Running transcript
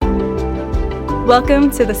Welcome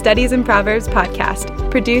to the Studies in Proverbs podcast,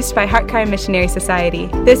 produced by Heartcry Missionary Society.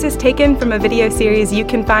 This is taken from a video series you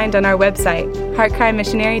can find on our website,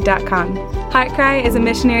 heartcrymissionary.com. Heartcry is a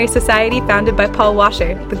missionary society founded by Paul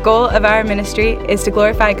Washer. The goal of our ministry is to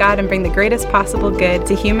glorify God and bring the greatest possible good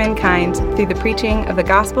to humankind through the preaching of the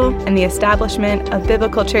gospel and the establishment of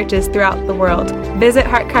biblical churches throughout the world. Visit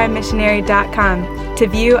heartcrymissionary.com to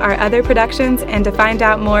view our other productions and to find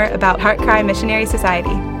out more about Heartcry Missionary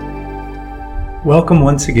Society. Welcome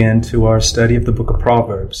once again to our study of the book of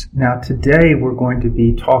Proverbs. Now today we're going to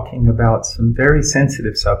be talking about some very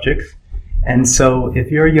sensitive subjects. And so if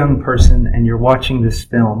you're a young person and you're watching this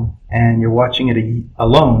film and you're watching it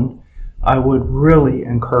alone, I would really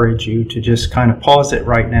encourage you to just kind of pause it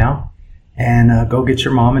right now and go get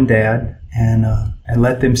your mom and dad and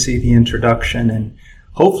let them see the introduction and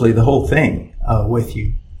hopefully the whole thing with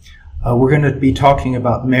you. We're going to be talking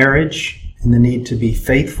about marriage and the need to be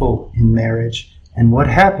faithful in marriage and what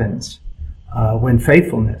happens when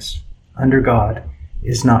faithfulness under God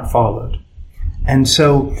is not followed. And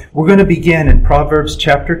so we're going to begin in Proverbs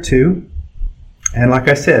chapter 2. And like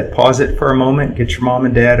I said, pause it for a moment. Get your mom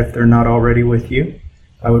and dad if they're not already with you.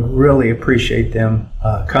 I would really appreciate them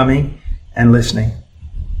coming and listening.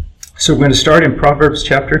 So we're going to start in Proverbs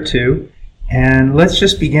chapter 2. And let's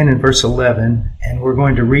just begin in verse 11. And we're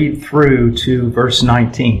going to read through to verse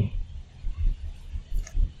 19.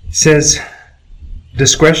 It says,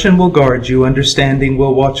 "Discretion will guard you, understanding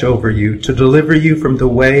will watch over you, to deliver you from the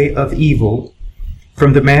way of evil,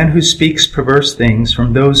 from the man who speaks perverse things,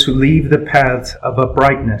 from those who leave the paths of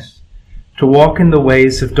uprightness, to walk in the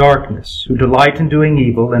ways of darkness, who delight in doing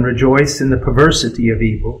evil and rejoice in the perversity of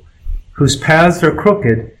evil, whose paths are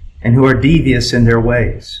crooked and who are devious in their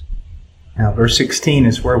ways." Now, verse 16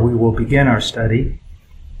 is where we will begin our study.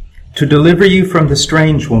 "To deliver you from the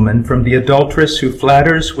strange woman, from the adulteress who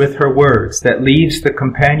flatters with her words, that leaves the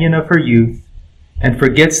companion of her youth and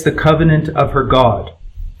forgets the covenant of her God.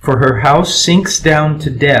 For her house sinks down to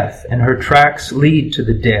death, and her tracks lead to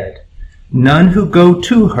the dead. None who go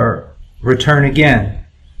to her return again,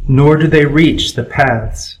 nor do they reach the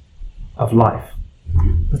paths of life."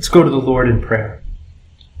 Let's go to the Lord in prayer.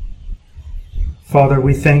 Father,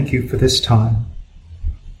 we thank you for this time.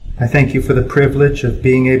 I thank you for the privilege of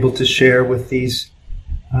being able to share with these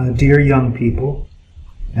dear young people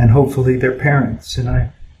and hopefully their parents. And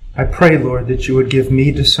I pray, Lord, that you would give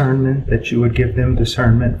me discernment, that you would give them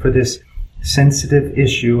discernment for this sensitive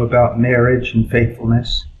issue about marriage and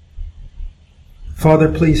faithfulness. Father,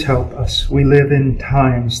 please help us. We live in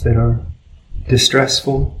times that are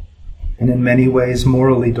distressful and in many ways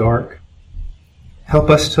morally dark.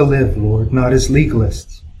 Help us to live, Lord, not as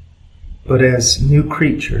legalists, but as new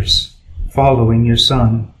creatures following your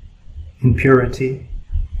Son in purity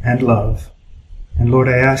and love. And Lord,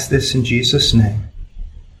 I ask this in Jesus' name.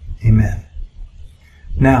 Amen.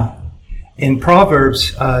 Now, in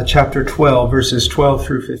Proverbs chapter 12, verses 12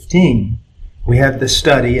 through 15, we had the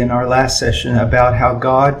study in our last session about how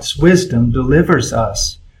God's wisdom delivers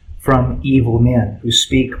us from evil men who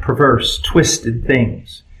speak perverse, twisted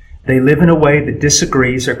things. They live in a way that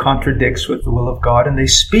disagrees or contradicts with the will of God, and they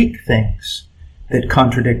speak things that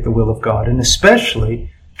contradict the will of God, and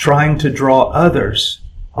especially trying to draw others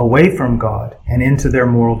away from God and into their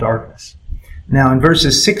moral darkness. Now, in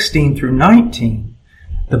verses 16 through 19,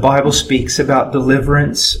 the Bible speaks about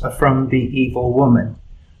deliverance from the evil woman,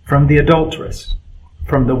 from the adulteress,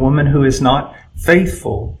 from the woman who is not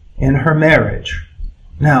faithful in her marriage.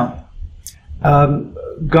 Now,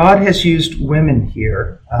 God has used women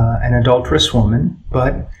here, an adulterous woman,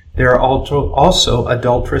 but there are also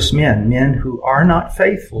adulterous men who are not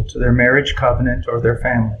faithful to their marriage covenant or their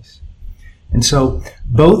families. And so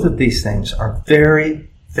both of these things are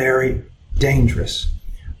very, very dangerous.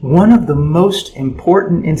 One of the most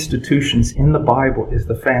important institutions in the Bible is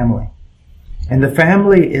the family. And the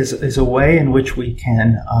family is a way in which we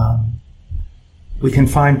can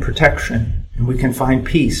find protection, and we can find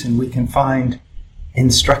peace, and we can find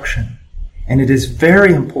instruction. And it is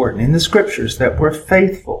very important in the scriptures that we're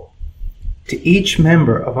faithful to each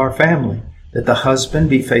member of our family, that the husband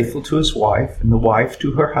be faithful to his wife and the wife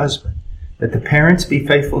to her husband, that the parents be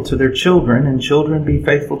faithful to their children and children be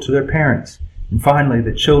faithful to their parents, and finally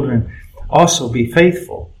the children also be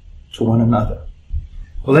faithful to one another.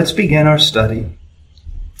 Well, let's begin our study.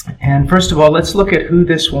 And first of all, let's look at who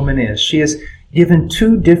this woman is. She is given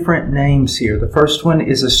two different names here. The first one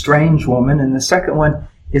is a strange woman, and the second one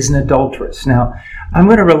is an adulteress. Now, I'm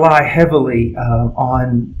going to rely heavily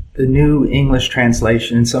on the New English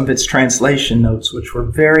Translation and some of its translation notes, which were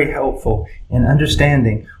very helpful in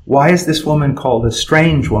understanding why is this woman called a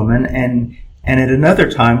strange woman, and and at another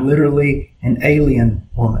time, literally an alien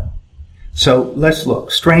woman. So let's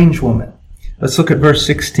look. Strange woman. Let's look at verse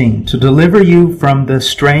 16. To deliver you from the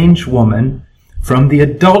strange woman, from the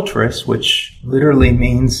adulteress, which literally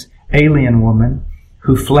means alien woman,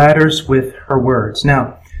 who flatters with her words.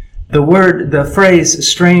 Now, the phrase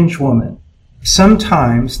strange woman,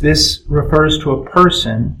 sometimes this refers to a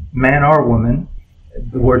person, man or woman,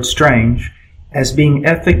 the word strange, as being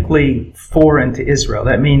ethically foreign to Israel.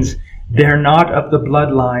 That means they're not of the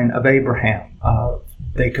bloodline of Abraham.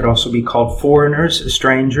 They could also be called foreigners,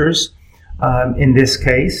 strangers. In this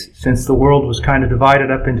case, since the world was kind of divided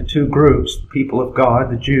up into two groups, the people of God,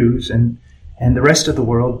 the Jews, and the rest of the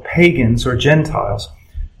world, pagans or Gentiles.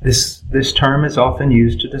 This term is often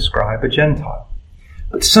used to describe a Gentile.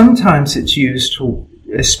 But sometimes it's used to,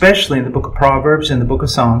 especially in the book of Proverbs and the book of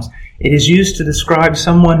Psalms, it is used to describe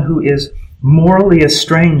someone who is morally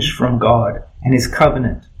estranged from God and His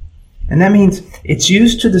covenant. And that means it's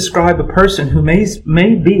used to describe a person who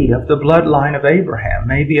may be of the bloodline of Abraham,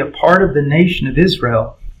 may be a part of the nation of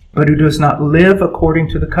Israel, but who does not live according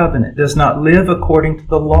to the covenant, does not live according to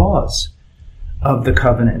the laws of the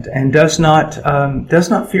covenant, and does not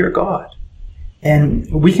fear God.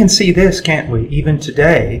 And we can see this, can't we? Even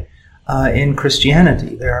today in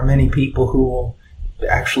Christianity, there are many people who will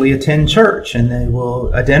actually attend church and they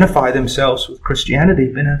will identify themselves with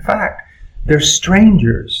Christianity, but in fact, they're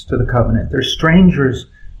strangers to the covenant. They're strangers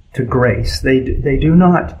to grace. They do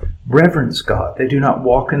not reverence God. They do not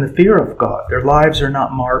walk in the fear of God. Their lives are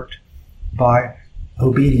not marked by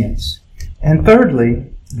obedience. And thirdly,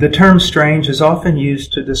 the term strange is often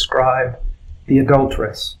used to describe the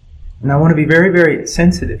adulteress. And I want to be very, very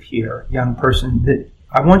sensitive here, young person, that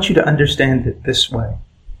I want you to understand it this way.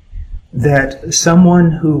 That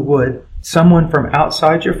someone from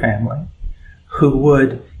outside your family, who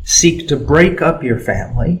would seek to break up your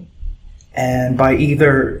family, and by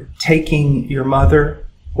either taking your mother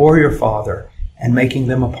or your father and making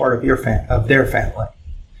them a part of their family.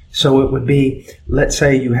 So it would be, let's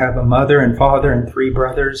say you have a mother and father and 3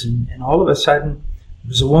 brothers, and all of a sudden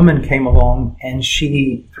there's a woman came along and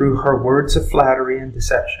she, through her words of flattery and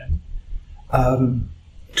deception,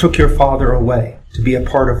 took your father away to be a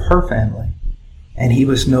part of her family, and he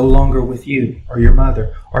was no longer with you or your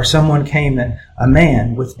mother. Or someone came, and a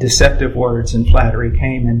man with deceptive words and flattery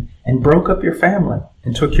came and broke up your family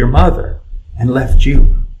and took your mother and left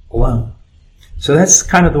you alone. So that's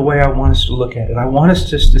kind of the way I want us to look at it. I want us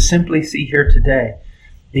just to simply see here today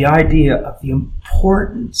the idea of the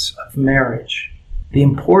importance of marriage, the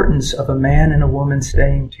importance of a man and a woman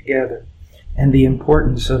staying together, and the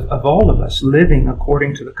importance of all of us living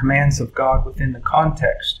according to the commands of God within the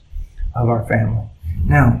context of our family.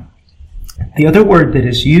 Now, the other word that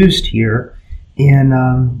is used here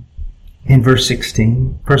in verse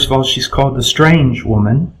 16, first of all, she's called the strange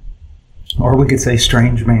woman, or we could say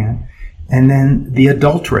strange man. And then the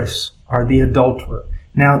adulteress, or the adulterer.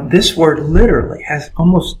 Now, this word literally has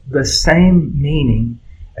almost the same meaning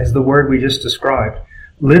as the word we just described.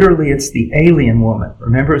 Literally, it's the alien woman.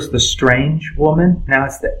 Remember, it's the strange woman. Now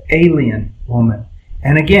it's the alien woman.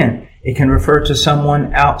 And again, it can refer to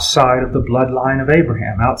someone outside of the bloodline of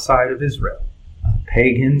Abraham, outside of Israel,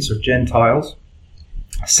 pagans or Gentiles.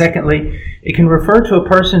 Secondly, it can refer to a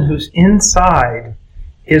person who's inside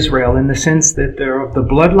Israel in the sense that they're of the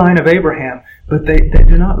bloodline of Abraham, but they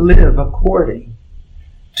do not live according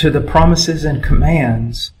to the promises and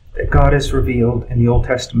commands that God has revealed in the Old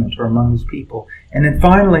Testament or among His people. And then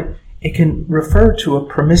finally, it can refer to a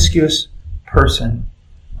promiscuous person.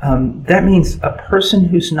 That means a person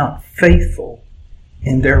who's not faithful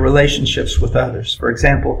in their relationships with others. For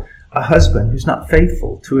example, a husband who's not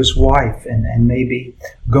faithful to his wife and maybe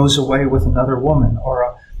goes away with another woman,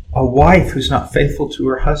 or a wife who's not faithful to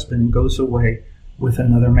her husband and goes away with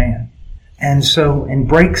another man. And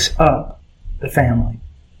breaks up the family.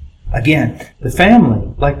 Again, the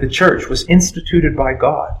family, like the church, was instituted by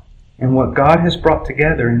God. And what God has brought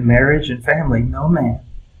together in marriage and family, no man,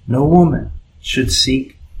 no woman should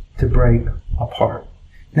seek to break apart.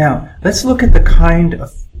 Now, let's look at the kind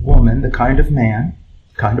of woman, the kind of man,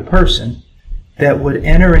 the kind of person that would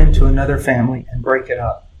enter into another family and break it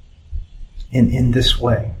up in this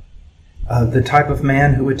way. The type of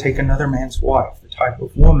man who would take another man's wife, the type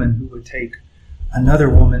of woman who would take another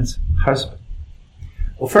woman's husband.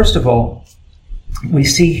 Well, first of all, we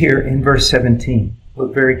see here in verse 17,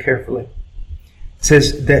 look very carefully. It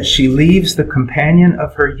says that she leaves the companion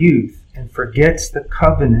of her youth and forgets the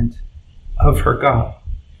covenant of her God.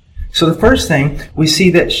 So the first thing, we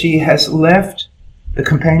see that she has left the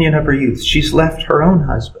companion of her youth. She's left her own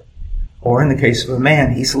husband. Or in the case of a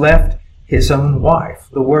man, he's left his own wife.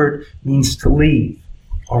 The word means to leave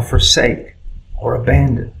or forsake or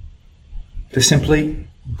abandon. To simply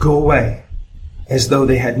go away as though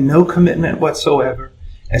they had no commitment whatsoever,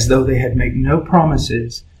 as though they had made no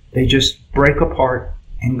promises. They just break apart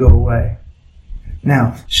and go away.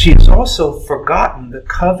 Now, she has also forgotten the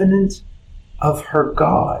covenant of her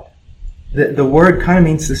God. The word kind of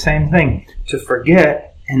means the same thing, to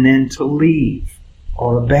forget and then to leave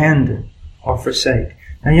or abandon or forsake.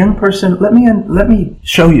 Now, young person, let me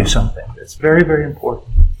show you something that's very, very important.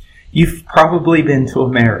 You've probably been to a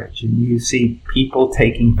marriage and you see people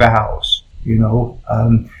taking vows.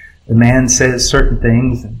 The man says certain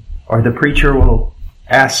things, or the preacher will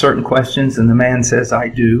ask certain questions and the man says, I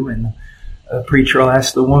do, and the preacher will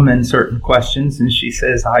ask the woman certain questions and she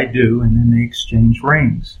says, I do, and then they exchange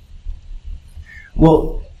rings.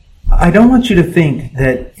 Well, I don't want you to think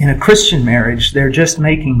that in a Christian marriage they're just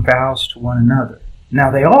making vows to one another.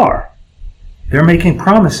 Now they are. They're making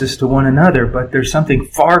promises to one another, but there's something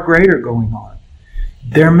far greater going on.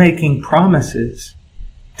 They're making promises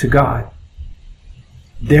to God.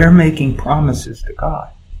 They're making promises to God.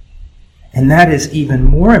 And that is even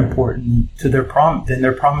more important to than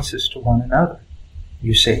their promises to one another,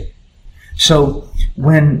 you see. So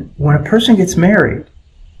when a person gets married,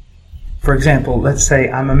 for example, let's say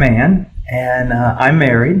I'm a man and I'm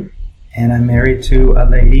married, and I'm married to a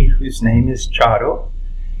lady whose name is Charo.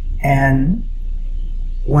 And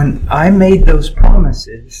when I made those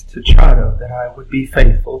promises to Charo that I would be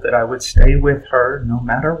faithful, that I would stay with her no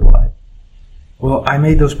matter what, well, I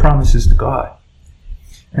made those promises to God.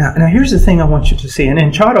 Now here's the thing I want you to see. And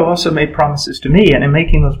then Charo also made promises to me, and in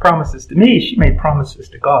making those promises to me, she made promises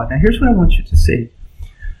to God. Now here's what I want you to see.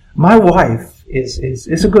 My wife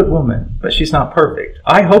is a good woman, but she's not perfect.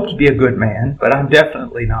 I hope to be a good man, but I'm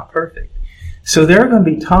definitely not perfect. So there are going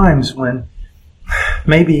to be times when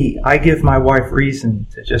maybe I give my wife reason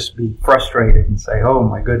to just be frustrated and say, oh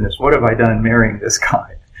my goodness, what have I done marrying this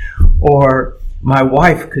guy? Or my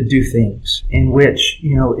wife could do things in which,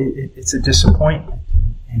 it's a disappointment.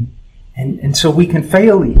 And so we can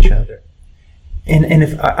fail each other. And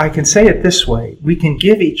if I can say it this way, we can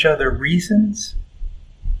give each other reasons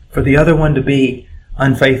for the other one to be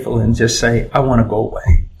unfaithful and just say, I want to go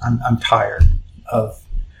away. I'm tired of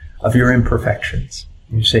your imperfections,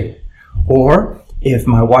 you see. Or if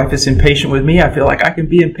my wife is impatient with me, I feel like I can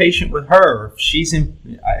be impatient with her.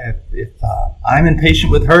 If I'm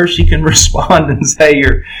impatient with her, she can respond and say,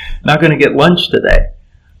 you're not going to get lunch today.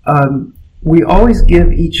 We always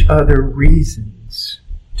give each other reasons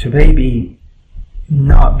to maybe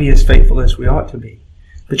not be as faithful as we ought to be.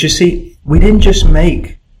 But you see, we didn't just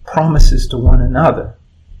make promises to one another.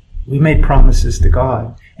 We made promises to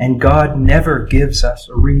God. And God never gives us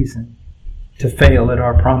a reason to fail at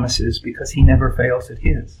our promises because He never fails at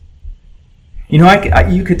His.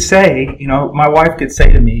 You could say, my wife could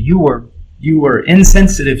say to me, you were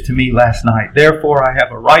insensitive to me last night, therefore I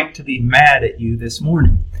have a right to be mad at you this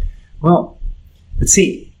morning. Well, but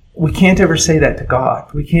see, we can't ever say that to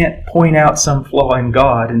God. We can't point out some flaw in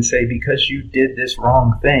God and say, because you did this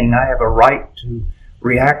wrong thing, I have a right to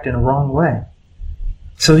react in a wrong way.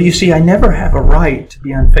 So you see, I never have a right to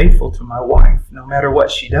be unfaithful to my wife, no matter what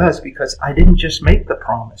she does, because I didn't just make the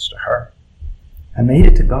promise to her. I made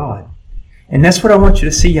it to God. And that's what I want you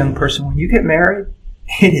to see, young person. When you get married,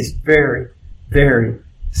 it is very, very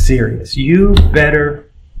serious. You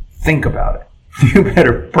better think about it. You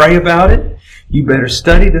better pray about it. You better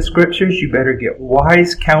study the Scriptures. You better get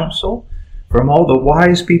wise counsel from all the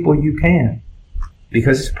wise people you can,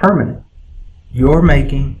 because it's permanent. You're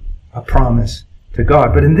making a promise to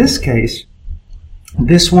God. But in this case,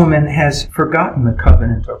 this woman has forgotten the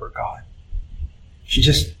covenant of her God. She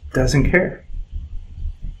just doesn't care.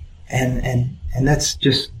 And that's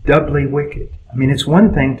just doubly wicked. I mean, it's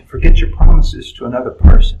one thing to forget your promises to another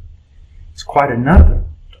person. It's quite another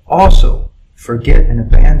to also forget and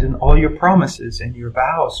abandon all your promises and your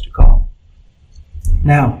vows to God.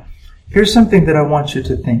 Now, here's something that I want you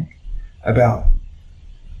to think about.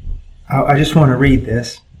 I just want to read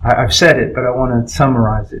this. I've said it, but I want to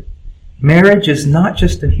summarize it. Marriage is not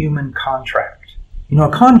just a human contract. A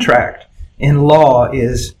contract in law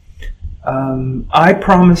is, I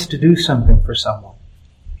promise to do something for someone,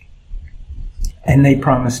 and they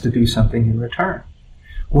promise to do something in return.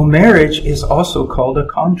 Well, marriage is also called a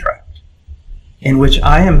contract, in which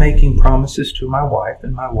I am making promises to my wife,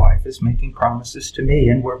 and my wife is making promises to me,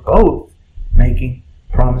 and we're both making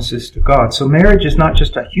promises to God. So marriage is not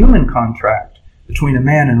just a human contract between a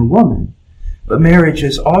man and a woman, but marriage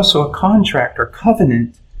is also a contract or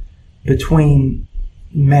covenant between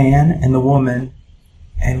man and the woman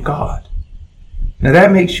and God. Now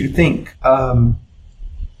that makes you think a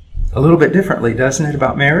little bit differently, doesn't it,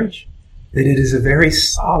 about marriage? That it is a very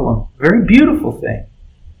solemn, very beautiful thing.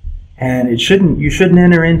 And you shouldn't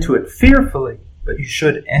enter into it fearfully, but you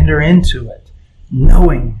should enter into it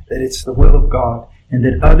knowing that it's the will of God and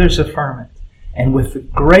that others affirm it, and with the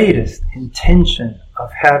greatest intention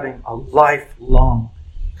of having a lifelong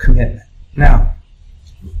commitment. Now,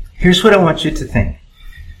 here's what I want you to think.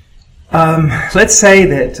 Let's say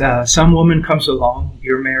that some woman comes along,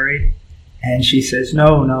 you're married, and she says,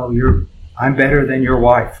 no, I'm better than your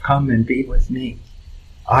wife. Come and be with me.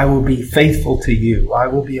 I will be faithful to you. I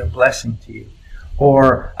will be a blessing to you.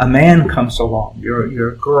 Or a man comes along, you're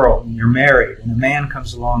a girl and you're married, and a man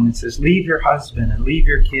comes along and says, leave your husband and leave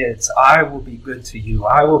your kids. I will be good to you.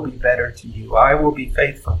 I will be better to you. I will be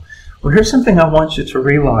faithful. Well, here's something I want you to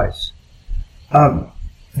realize.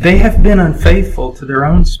 They have been unfaithful to their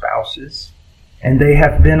own spouses, and they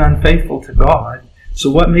have been unfaithful to God.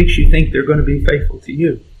 So what makes you think they're going to be faithful to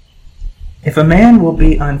you? If a man will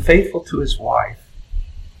be unfaithful to his wife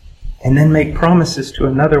and then make promises to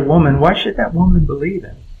another woman, why should that woman believe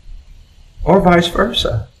him? Or vice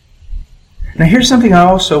versa. Now here's something I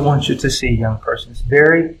also want you to see, young person. It's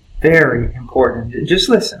very, very important. Just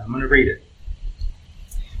listen. I'm going to read it.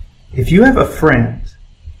 If you have a friend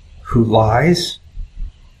who lies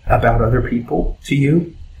about other people to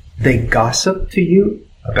you, they gossip to you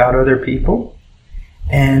about other people,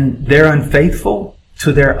 and they're unfaithful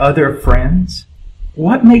to their other friends,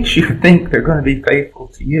 what makes you think they're going to be faithful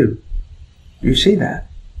to you? You see that?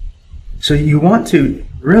 So you want to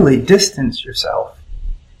really distance yourself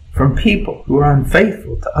from people who are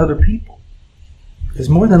unfaithful to other people, because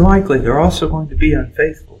more than likely they're also going to be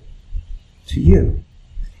unfaithful to you.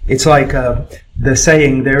 It's like the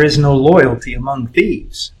saying, there is no loyalty among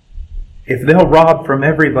thieves. If they'll rob from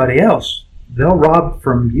everybody else, they'll rob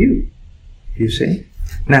from you. You see?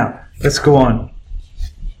 Now, let's go on.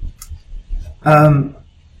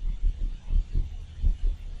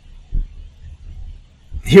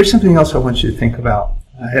 Here's something else I want you to think about.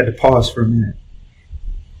 I had to pause for a minute.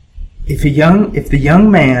 If the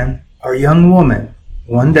young man or young woman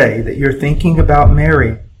one day that you're thinking about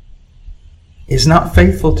marrying is not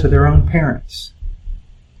faithful to their own parents,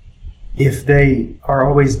 if they are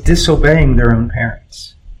always disobeying their own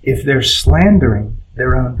parents, if they're slandering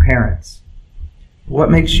their own parents,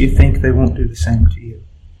 what makes you think they won't do the same to you?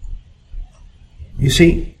 You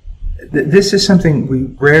see, this is something we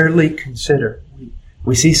rarely consider.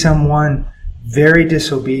 We see someone very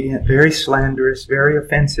disobedient, very slanderous, very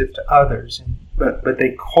offensive to others, but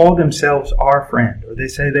they call themselves our friend, or they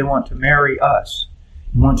say they want to marry us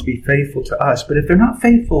and want to be faithful to us. But if they're not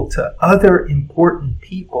faithful to other important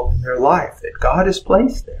people in their life that God has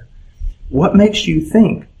placed there, what makes you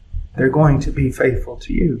think they're going to be faithful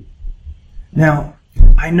to you? Now,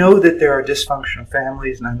 I know that there are dysfunctional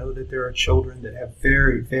families, and I know that there are children that have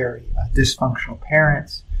very, very dysfunctional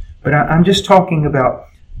parents, but I'm just talking about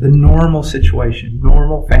the normal situation,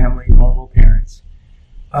 normal family, normal parents.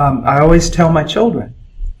 I always tell my children,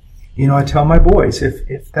 I tell my boys,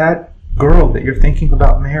 if that girl that you're thinking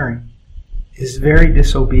about marrying is very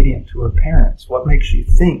disobedient to her parents, what makes you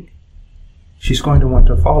think she's going to want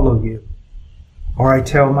to follow you? Or I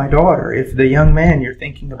tell my daughter, if the young man you're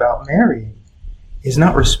thinking about marrying is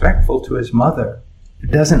not respectful to his mother,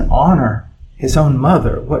 doesn't honor his own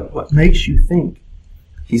mother, what makes you think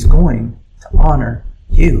he's going to honor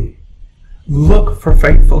you? Look for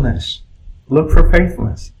faithfulness. Look for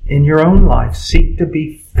faithfulness in your own life. Seek to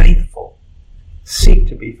be faithful. Seek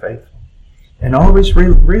to be faithful. And always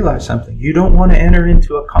realize something. You don't want to enter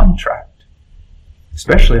into a contract,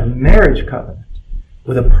 especially a marriage covenant,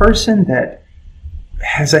 with a person that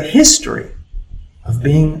has a history of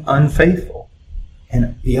being unfaithful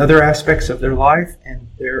in the other aspects of their life and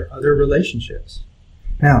their other relationships.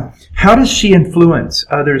 Now, how does she influence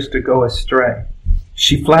others to go astray?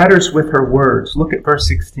 She flatters with her words. Look at verse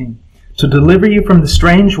 16. To deliver you from the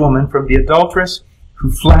strange woman, from the adulteress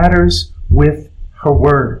who flatters with her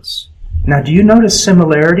words. Now, do you notice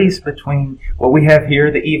similarities between what we have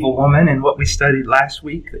here, the evil woman, and what we studied last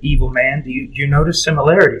week, the evil man? Do you notice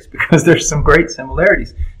similarities? Because there's some great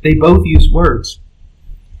similarities. They both use words.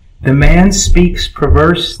 The man speaks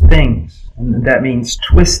perverse things, and that means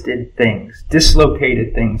twisted things,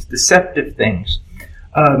 dislocated things, deceptive things,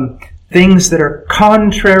 things that are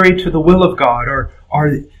contrary to the will of God, or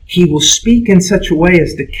he will speak in such a way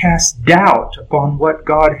as to cast doubt upon what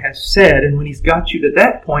God has said. And when he's got you to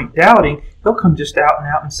that point, doubting, he'll come just out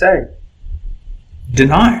and say,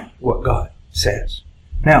 deny what God says.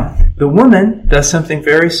 Now, the woman does something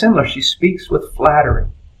very similar. She speaks with flattery.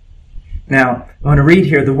 Now, I want to read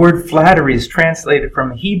here. The word flattery is translated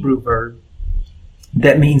from a Hebrew verb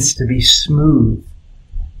that means to be smooth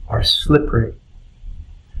or slippery.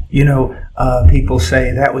 You know, people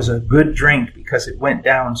say that was a good drink because it went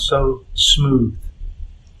down so smooth.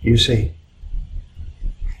 You see.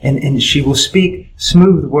 And she will speak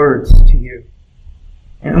smooth words to you.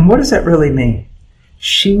 And what does that really mean?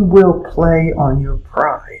 She will play on your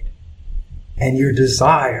pride and your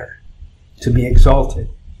desire to be exalted.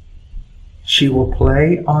 She will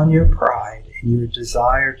play on your pride and your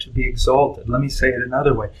desire to be exalted. Let me say it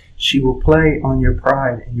another way. She will play on your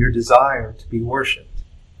pride and your desire to be worshipped.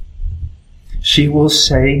 She will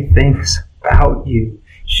say things about you.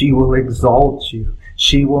 She will exalt you.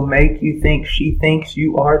 She will make you think she thinks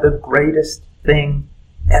you are the greatest thing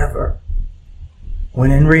ever.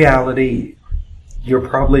 When in reality, you're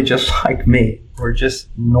probably just like me. We're just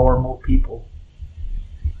normal people.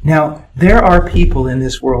 Now, there are people in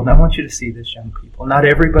this world, and I want you to see this, young people. Not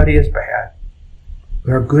everybody is bad.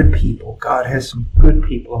 There are good people. God has some good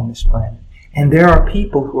people on this planet. And there are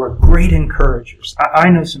people who are great encouragers. I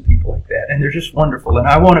know some people like that, and they're just wonderful, and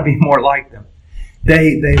I want to be more like them.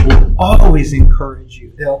 They will always encourage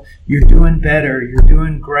you. You're doing better. You're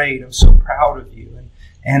doing great. I'm so proud of you.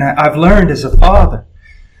 And I've learned as a father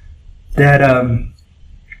that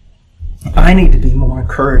I need to be more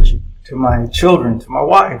encouraging to my children, to my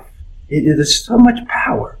wife. There's so much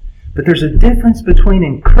power. But there's a difference between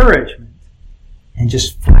encouragement and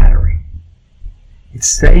just flattery. It's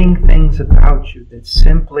saying things about you that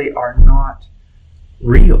simply are not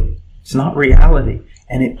real. It's not reality.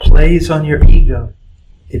 And it plays on your ego.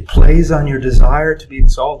 It plays on your desire to be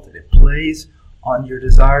exalted. It plays on your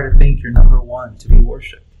desire to think you're number one, to be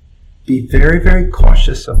worshipped. Be very, very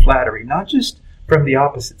cautious of flattery, not just from the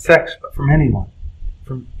opposite sex, but from anyone.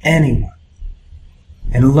 From anyone.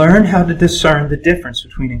 And learn how to discern the difference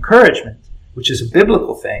between encouragement, which is a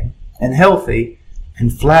biblical thing, and healthy,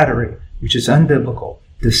 and flattery, which is unbiblical,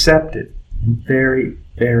 deceptive, and very,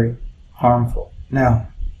 very harmful. Now,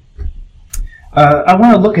 I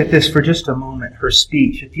want to look at this for just a moment, her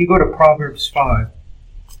speech. If you go to Proverbs 5,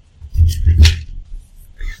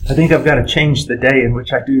 I think I've got to change the day in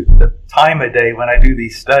which I do, the time of day when I do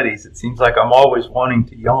these studies. It seems like I'm always wanting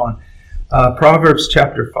to yawn. Proverbs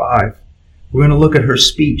chapter 5. We're going to look at her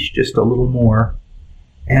speech just a little more.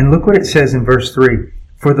 And look what it says in verse 3.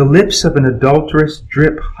 For the lips of an adulteress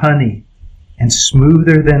drip honey, and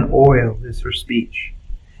smoother than oil is her speech.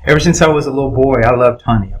 Ever since I was a little boy, I loved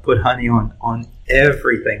honey. I put honey on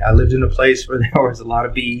everything. I lived in a place where there was a lot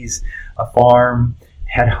of bees, a farm,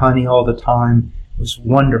 had honey all the time. It was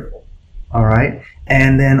wonderful. All right?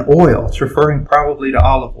 And then oil. It's referring probably to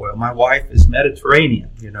olive oil. My wife is Mediterranean,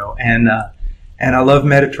 and I love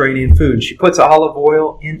Mediterranean food. She puts olive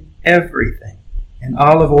oil in everything. And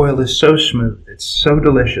olive oil is so smooth. It's so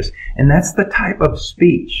delicious. And that's the type of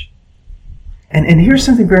speech. And here's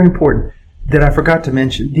something very important that I forgot to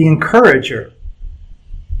mention. The encourager,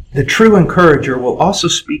 the true encourager, will also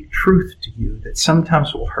speak truth to you that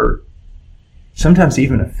sometimes will hurt, sometimes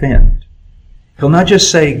even offend. He'll not just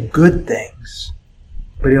say good things,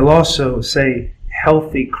 but he'll also say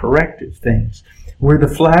healthy, corrective things. Where the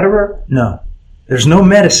flatterer, no. There's no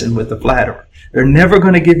medicine with the flatterer. They're never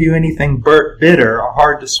going to give you anything bitter or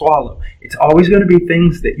hard to swallow. It's always going to be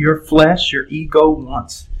things that your flesh, your ego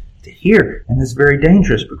wants to hear. And it's very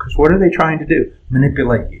dangerous because what are they trying to do?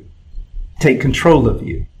 Manipulate you. Take control of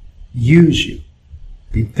you. Use you.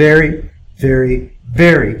 Be very, very,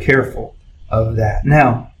 very careful of that.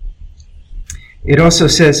 Now, it also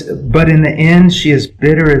says, but in the end she is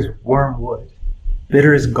bitter as wormwood.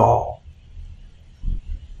 Bitter as gall.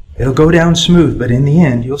 It'll go down smooth, but in the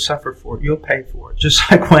end, you'll suffer for it. You'll pay for it.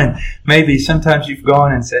 Just like when maybe sometimes you've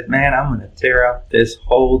gone and said, man, I'm going to tear out this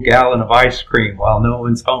whole gallon of ice cream while no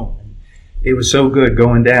one's home. And it was so good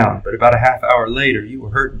going down. But about a half hour later, you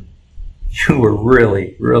were hurting. You were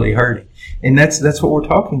really, really hurting. And that's what we're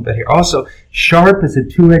talking about here. Also, sharp as a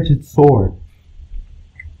two-edged sword.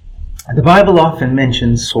 The Bible often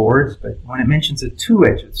mentions swords, but when it mentions a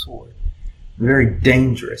two-edged sword, a very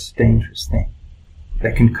dangerous, dangerous thing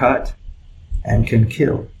that can cut and can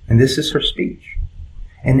kill. And this is her speech.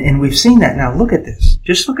 And we've seen that. Now look at this.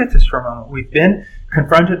 Just look at this for a moment. We've been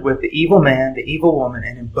confronted with the evil man, the evil woman,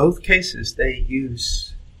 and in both cases they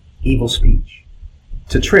use evil speech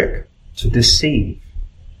to trick, to deceive.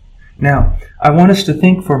 Now, I want us to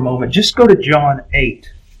think for a moment. Just go to John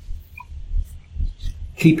 8.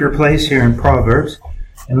 Keep your place here in Proverbs.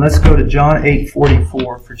 And let's go to John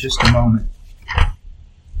 8:44 for just a moment.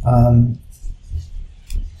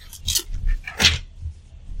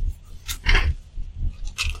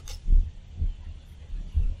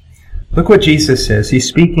 what Jesus says. He's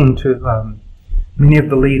speaking to many of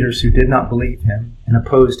the leaders who did not believe him and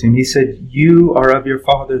opposed him. He said, "You are of your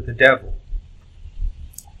father the devil,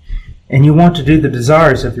 and you want to do the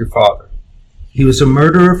desires of your father. He was a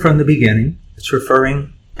murderer from the beginning." It's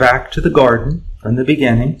referring back to the garden from the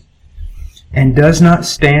beginning. "And does not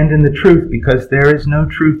stand in the truth, because there is no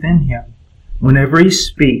truth in him. Whenever he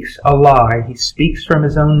speaks a lie, he speaks from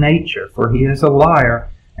his own nature, for he is a liar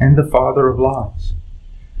and the father of lies."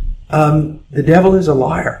 The devil is a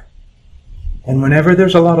liar. And whenever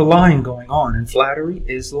there's a lot of lying going on, and flattery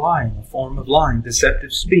is lying, a form of lying,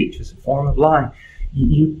 deceptive speech is a form of lying,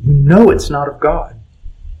 you know it's not of God.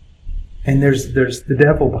 And there's the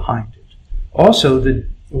devil behind it. Also,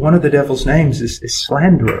 one of the devil's names is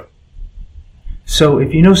slanderer. So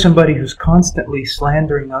if you know somebody who's constantly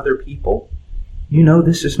slandering other people, you know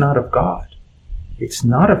this is not of God. It's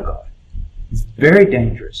not of God. It's very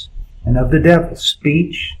dangerous. And of the devil,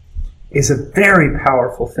 speech is a very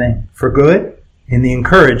powerful thing. For good, in the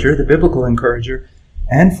encourager, the biblical encourager,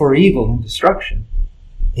 and for evil and destruction,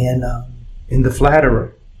 in the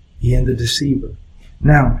flatterer, in the deceiver.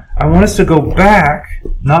 Now, I want us to go back,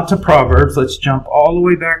 not to Proverbs. Let's jump all the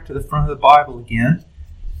way back to the front of the Bible again,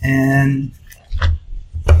 and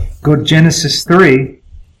go to Genesis 3,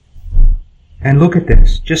 and look at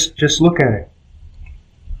this. Just look at it.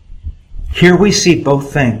 Here we see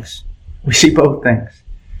both things. We see both things.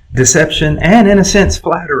 Deception and, in a sense,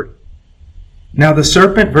 flattery. "Now the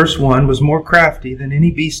serpent," verse 1, "was more crafty than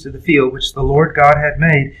any beast of the field which the Lord God had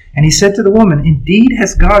made. And he said to the woman, Indeed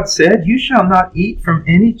has God said, You shall not eat from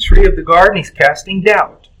any tree of the garden." He's casting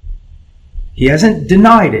doubt. He hasn't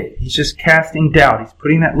denied it. He's just casting doubt. He's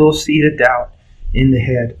putting that little seed of doubt in the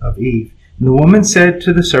head of Eve. "And the woman said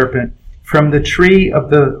to the serpent, From the fruit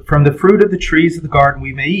of the trees of the garden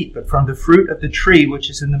we may eat, but from the fruit of the tree which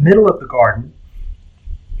is in the middle of the garden,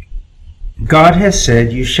 God has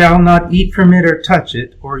said, You shall not eat from it or touch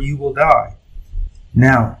it, or you will die."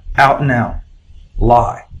 Now, out and out,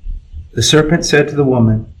 lie. "The serpent said to the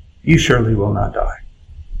woman, You surely will not die."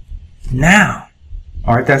 Now,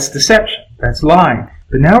 all right, that's deception. That's lying.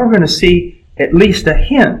 But now we're going to see at least a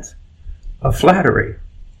hint of flattery.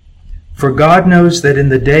 "For God knows that in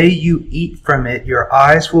the day you eat from it, your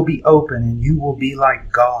eyes will be open, and you will be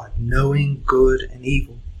like God, knowing good and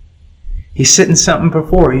evil." He's setting something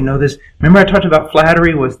before. You know this. Remember I talked about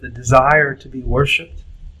flattery was the desire to be worshipped?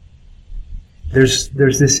 There's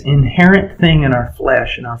this inherent thing in our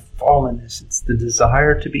flesh, in our fallenness. It's the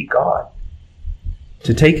desire to be God,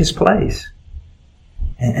 to take his place,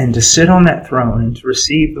 and to sit on that throne and to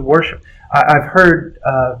receive the worship. I've heard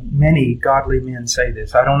many godly men say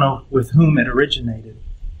this. I don't know with whom it originated.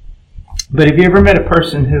 But have you ever met a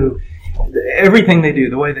person who everything they do,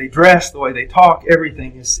 the way they dress, the way they talk,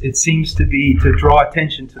 everything, it seems to be to draw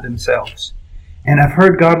attention to themselves? And I've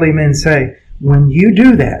heard godly men say, when you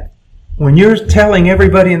do that, when you're telling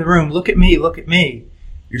everybody in the room, look at me,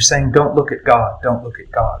 you're saying, don't look at God, don't look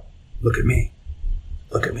at God. Look at me.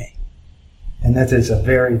 Look at me. And that is a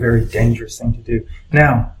very, very dangerous thing to do.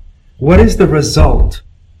 Now, what is the result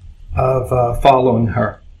of following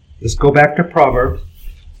her? Let's go back to Proverbs.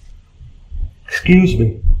 Excuse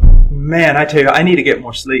me. Man, I tell you, I need to get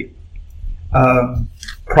more sleep.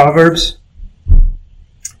 Proverbs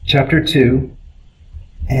chapter 2.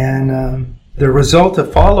 And the result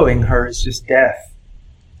of following her is just death.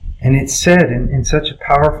 And it's said in such a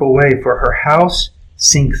powerful way, "For her house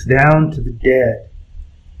sinks down to the dead,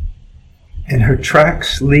 and her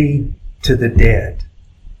tracks lead to the dead.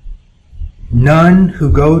 None who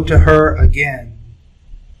go to her again,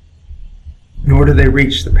 nor do they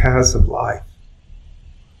reach the paths of life."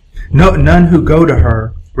 None who go to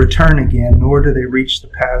her return again, nor do they reach the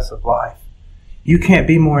paths of life. You can't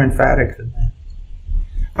be more emphatic than that.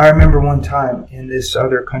 I remember one time in this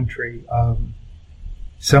other country,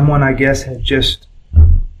 someone, I guess, had just,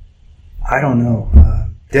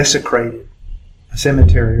 desecrated a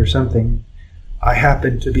cemetery or something. I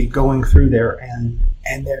happened to be going through there, and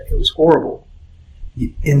there, it was horrible.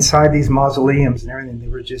 Inside these mausoleums and everything, they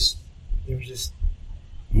were just,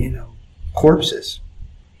 corpses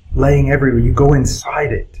laying everywhere. You go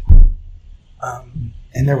inside it,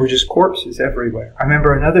 and there were just corpses everywhere. I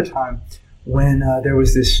remember another time when there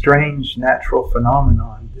was this strange natural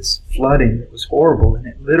phenomenon, this flooding that was horrible, and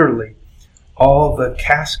it literally, all the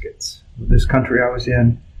caskets of this country I was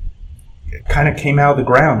in, it kind of came out of the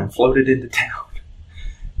ground and floated into town.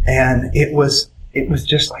 And it was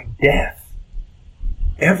just like death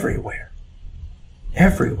everywhere.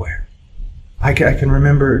 Everywhere. I can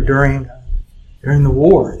remember during the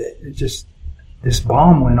war that this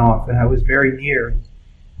bomb went off, and I was very near.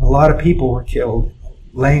 A lot of people were killed.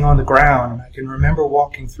 laying on the ground, and I can remember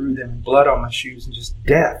walking through them and blood on my shoes and just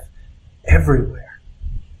death everywhere.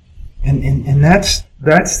 And that's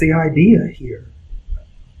the idea here.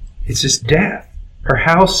 It's just death. Her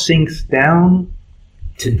house sinks down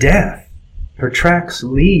to death. Her tracks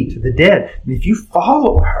lead to the dead. And if you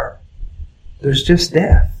follow her, there's just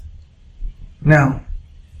death. Now,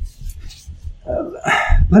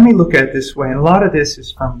 let me look at it this way. And a lot of this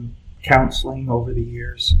is from counseling over the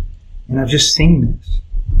years. And I've just seen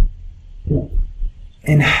this.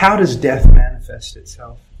 And how does death manifest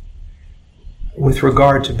itself with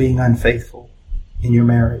regard to being unfaithful in your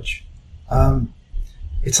marriage?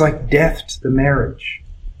 It's like death to the marriage.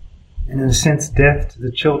 And in a sense, death to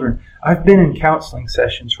the children. I've been in counseling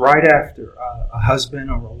sessions right after a husband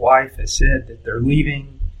or a wife has said that they're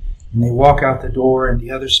leaving, and they walk out the door, and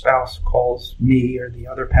the other spouse calls me or the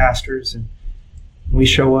other pastors, and we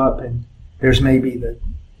show up, and there's maybe the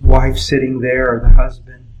wife sitting there, or the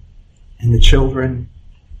husband, and the children,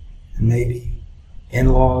 and maybe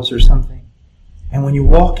in-laws or something. And when you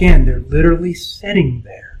walk in, they're literally sitting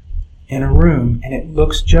there in a room, and it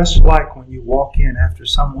looks just like when you walk in after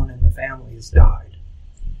someone in the family has died.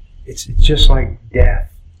 It's just like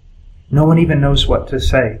death. No one even knows what to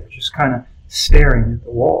say. They're just kind of staring at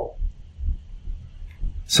the wall.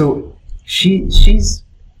 So she's,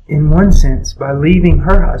 in one sense, by leaving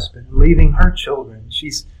her husband, leaving her children,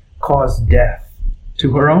 she's caused death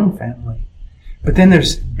to her own family. But then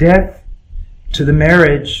there's death to the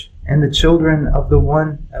marriage and the children of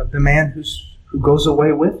the man who goes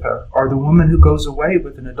away with her, or the woman who goes away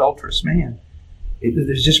with an adulterous man.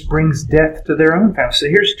 It just brings death to their own family. So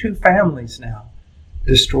here's two families now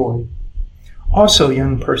destroyed. Also,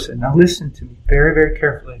 young person, now listen to me very, very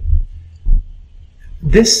carefully.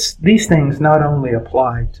 These things not only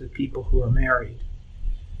apply to people who are married,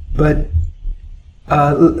 but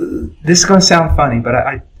this is going to sound funny, but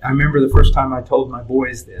I remember the first time I told my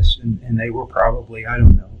boys this, and they were probably,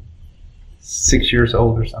 6 years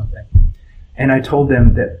old or something. And I told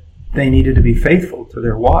them that they needed to be faithful to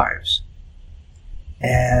their wives.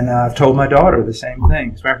 And I've told my daughter the same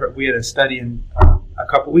thing. As a matter of fact, we had a study a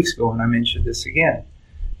couple weeks ago, and I mentioned this again.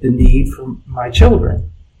 The need for my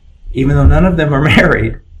children, even though none of them are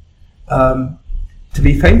married, to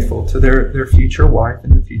be faithful to their future wife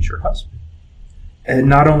and their future husband. And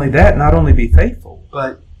not only that, not only be faithful,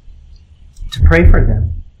 but to pray for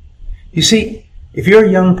them. You see, if you're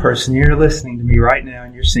a young person, you're listening to me right now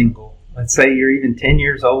and you're single, let's say you're even 10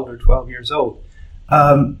 years old or 12 years old,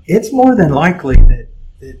 it's more than likely that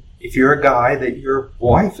if you're a guy, that your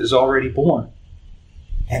wife is already born.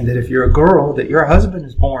 And that if you're a girl, that your husband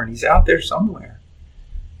is born. He's out there somewhere.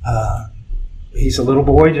 He's a little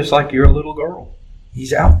boy just like you're a little girl.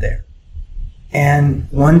 He's out there. And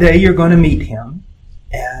one day you're going to meet him.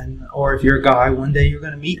 Or if you're a guy, one day you're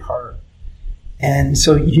going to meet her. And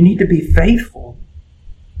so you need to be faithful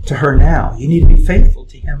to her now. You need to be faithful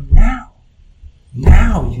to him now.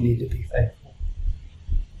 Now you need to be faithful.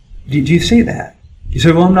 Do you see that? You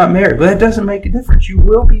say, well, I'm not married. Well, that doesn't make a difference. You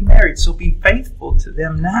will be married, so be faithful to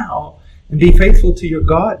them now and be faithful to your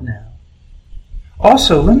God now.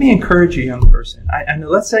 Also, let me encourage you, young person. I know,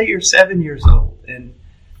 let's say you're 7 years old and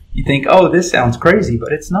you think, oh, this sounds crazy,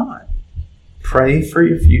 but it's not. Pray for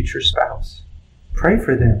your future spouse. Pray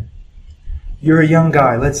for them. You're a young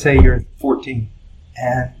guy. Let's say you're 14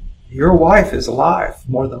 and your wife is alive,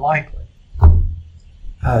 more than likely.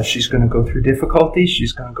 She's going to go through difficulties.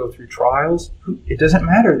 She's going to go through trials. It doesn't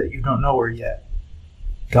matter that you don't know her yet.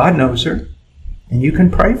 God knows her, and you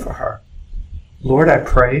can pray for her. Lord, I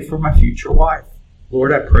pray for my future wife.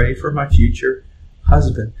 Lord, I pray for my future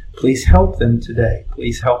husband. Please help them today.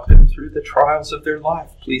 Please help them through the trials of their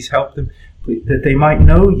life. Please help them that they might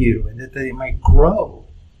know you and that they might grow.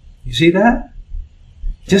 You see that?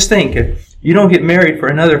 Just think, if you don't get married for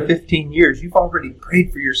another 15 years, you've already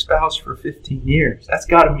prayed for your spouse for 15 years. That's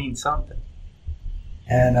got to mean something.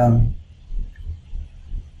 And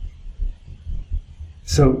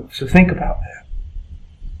so think about that.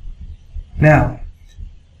 Now,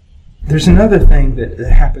 there's another thing that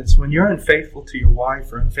happens when you're unfaithful to your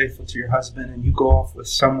wife or unfaithful to your husband and you go off with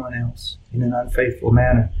someone else in an unfaithful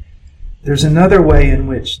manner. There's another way in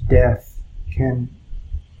which death can,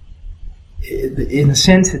 in a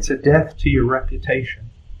sense, it's a death to your reputation.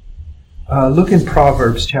 Look in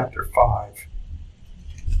Proverbs chapter 5.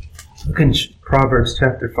 Look in Proverbs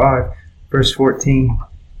chapter 5, verse 14.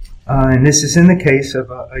 And this is in the case of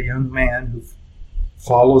a young man who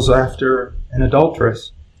follows after an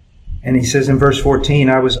adulteress. And he says in verse 14,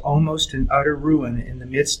 I was almost in utter ruin in the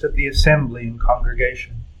midst of the assembly and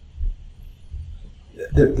congregation.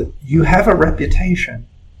 You have a reputation.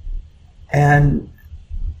 And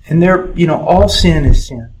And all sin is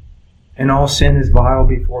sin. And all sin is vile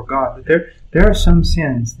before God. But there are some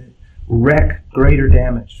sins that wreak greater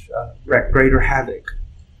damage, wreak greater havoc,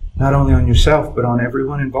 not only on yourself, but on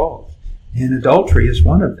everyone involved. And adultery is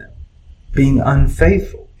one of them. Being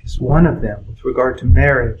unfaithful is one of them with regard to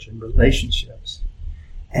marriage and relationships.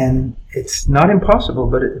 And it's not impossible,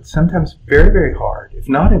 but it's sometimes very, very hard, if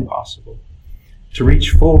not impossible, to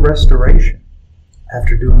reach full restoration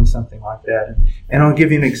after doing something like that. And I'll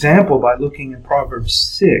give you an example by looking in Proverbs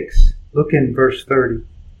 6. Look in verse 30.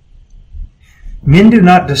 Men do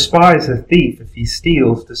not despise a thief if he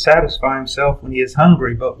steals to satisfy himself when he is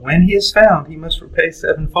hungry, but when he is found, he must repay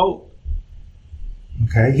sevenfold.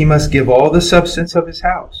 Okay, he must give all the substance of his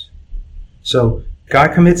house. So, guy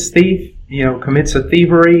commits a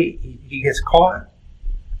thievery, he gets caught.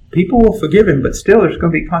 People will forgive him, but still there's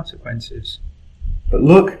going to be consequences. But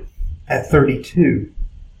look at 32.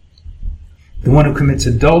 The one who commits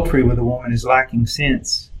adultery with a woman is lacking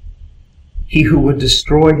sense. He who would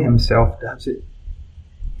destroy himself does it.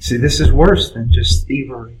 See, this is worse than just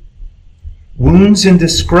thievery. Wounds and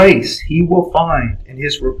disgrace he will find, and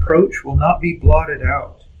his reproach will not be blotted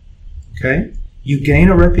out. Okay? You gain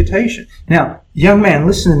a reputation. Now, young man,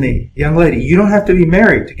 listen to me. Young lady, you don't have to be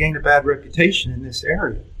married to gain a bad reputation in this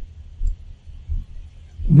area.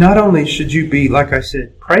 Not only should you be, like I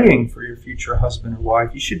said, praying for your future husband or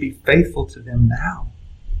wife, you should be faithful to them now.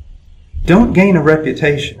 Don't gain a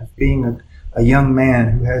reputation of being a young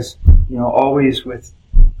man who has, always with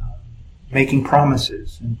making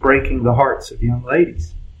promises and breaking the hearts of young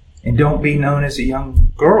ladies. And don't be known as a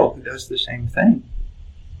young girl who does the same thing.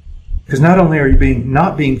 Because not only are you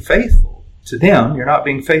not being faithful to them, you're not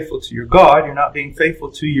being faithful to your God, you're not being faithful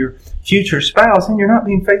to your future spouse, and you're not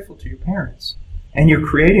being faithful to your parents. And you're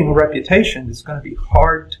creating a reputation that's going to be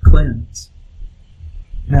hard to cleanse.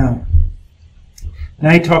 Now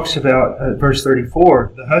he talks about, verse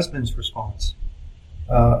 34, the husband's response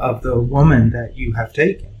of the woman that you have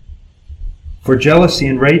taken. For jealousy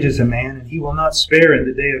enrages a man, and he will not spare in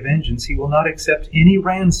the day of vengeance. He will not accept any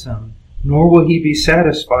ransom, nor will he be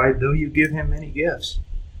satisfied, though you give him many gifts.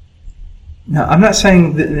 Now, I'm not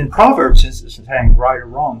saying that in Proverbs is saying right or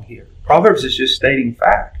wrong here. Proverbs is just stating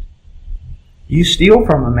fact. You steal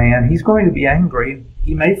from a man, he's going to be angry.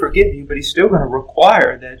 He may forgive you, but he's still going to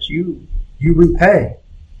require that you repay.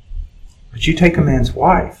 But you take a man's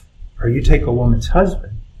wife, or you take a woman's husband,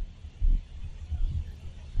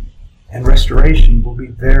 and restoration will be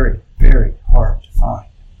very, very hard to find.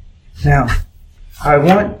 Now, I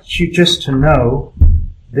want you just to know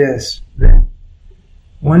this, that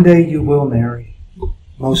one day you will marry,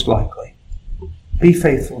 most likely. Be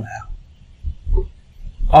faithful now.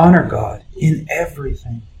 Honor God in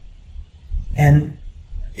everything. And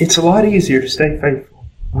it's a lot easier to stay faithful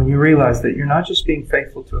when you realize that you're not just being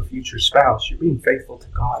faithful to a future spouse, you're being faithful to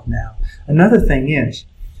God now. Another thing is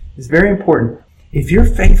very important. If you're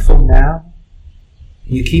faithful now,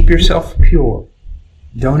 you keep yourself pure.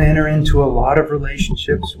 Don't enter into a lot of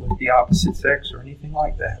relationships with the opposite sex or anything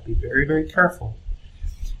like that. Be very, very careful.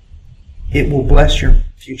 It will bless your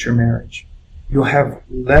future marriage. You'll have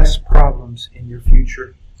less problems in your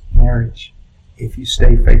future marriage if you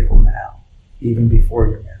stay faithful now, even before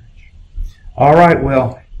your marriage. All right,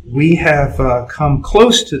 well, we have come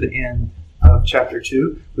close to the end of chapter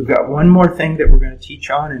 2. We've got one more thing that we're going to teach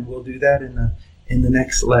on, and we'll do that in the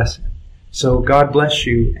next lesson. So God bless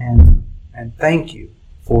you, and thank you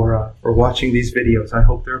for watching these videos. I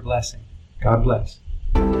hope they're a blessing. God bless.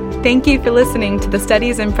 Thank you for listening to the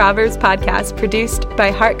Studies in Proverbs podcast produced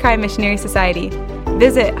by Heart Cry Missionary Society.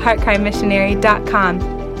 Visit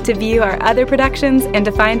heartcrymissionary.com to view our other productions and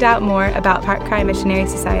to find out more about Heart Cry Missionary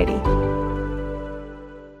Society.